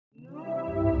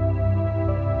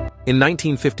In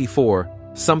 1954,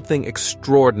 something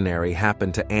extraordinary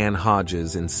happened to Ann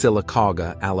Hodges in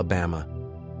Sylacauga, Alabama.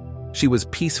 She was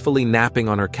peacefully napping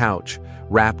on her couch,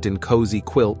 wrapped in cozy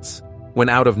quilts, when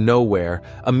out of nowhere,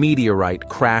 a meteorite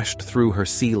crashed through her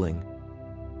ceiling.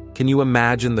 Can you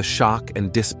imagine the shock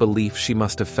and disbelief she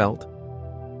must have felt?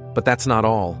 But that's not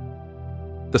all.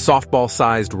 The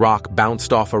softball-sized rock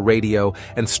bounced off a radio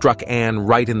and struck Ann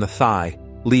right in the thigh,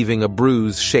 leaving a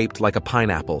bruise shaped like a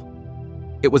pineapple.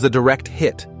 It was a direct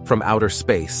hit from outer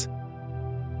space.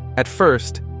 At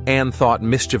first, Ann thought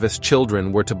mischievous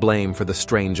children were to blame for the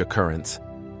strange occurrence.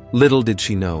 Little did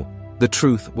she know, the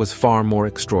truth was far more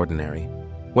extraordinary.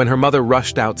 When her mother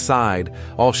rushed outside,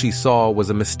 all she saw was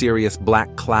a mysterious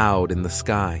black cloud in the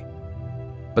sky.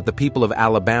 But the people of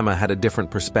Alabama had a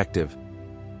different perspective.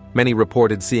 Many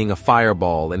reported seeing a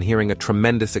fireball and hearing a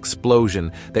tremendous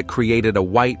explosion that created a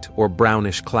white or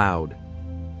brownish cloud.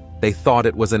 They thought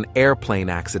it was an airplane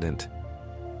accident.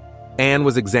 Ann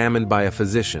was examined by a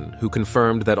physician who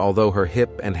confirmed that although her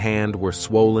hip and hand were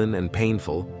swollen and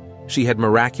painful, she had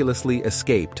miraculously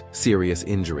escaped serious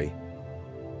injury.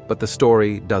 But the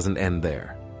story doesn't end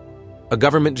there. A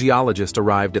government geologist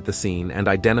arrived at the scene and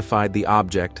identified the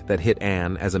object that hit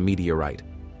Ann as a meteorite.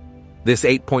 This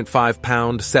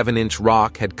 8.5-pound, 7-inch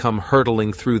rock had come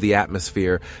hurtling through the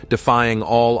atmosphere, defying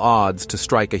all odds to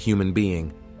strike a human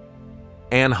being.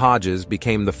 Ann Hodges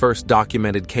became the first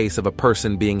documented case of a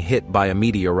person being hit by a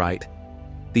meteorite.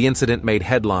 The incident made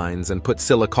headlines and put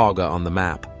Sylacauga on the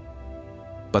map.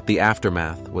 But the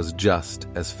aftermath was just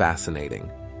as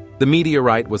fascinating. The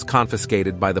meteorite was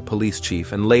confiscated by the police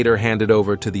chief and later handed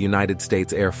over to the United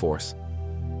States Air Force.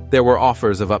 There were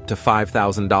offers of up to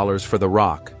 $5,000 for the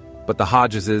rock, but the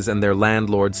Hodgeses and their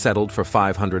landlord settled for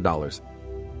 $500.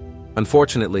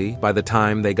 Unfortunately, by the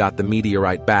time they got the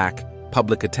meteorite back,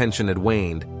 public attention had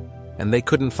waned, and they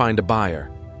couldn't find a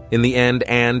buyer. In the end,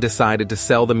 Ann decided to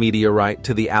sell the meteorite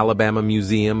to the Alabama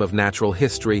Museum of Natural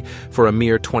History for a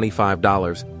mere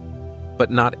 $25.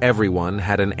 But not everyone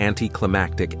had an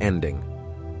anticlimactic ending.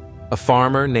 A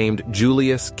farmer named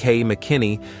Julius K.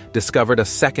 McKinney discovered a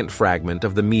second fragment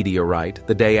of the meteorite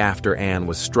the day after Ann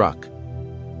was struck.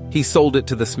 He sold it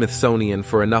to the Smithsonian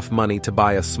for enough money to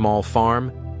buy a small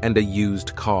farm and a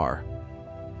used car.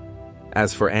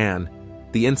 As for Ann,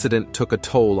 the incident took a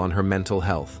toll on her mental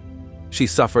health. She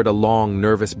suffered a long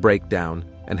nervous breakdown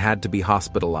and had to be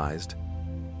hospitalized.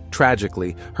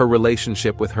 Tragically, her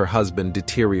relationship with her husband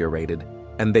deteriorated,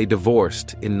 and they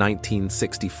divorced in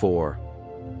 1964.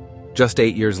 Just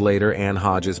 8 years later, Ann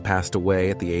Hodges passed away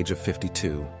at the age of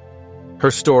 52.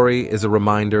 Her story is a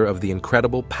reminder of the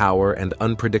incredible power and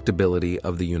unpredictability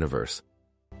of the universe.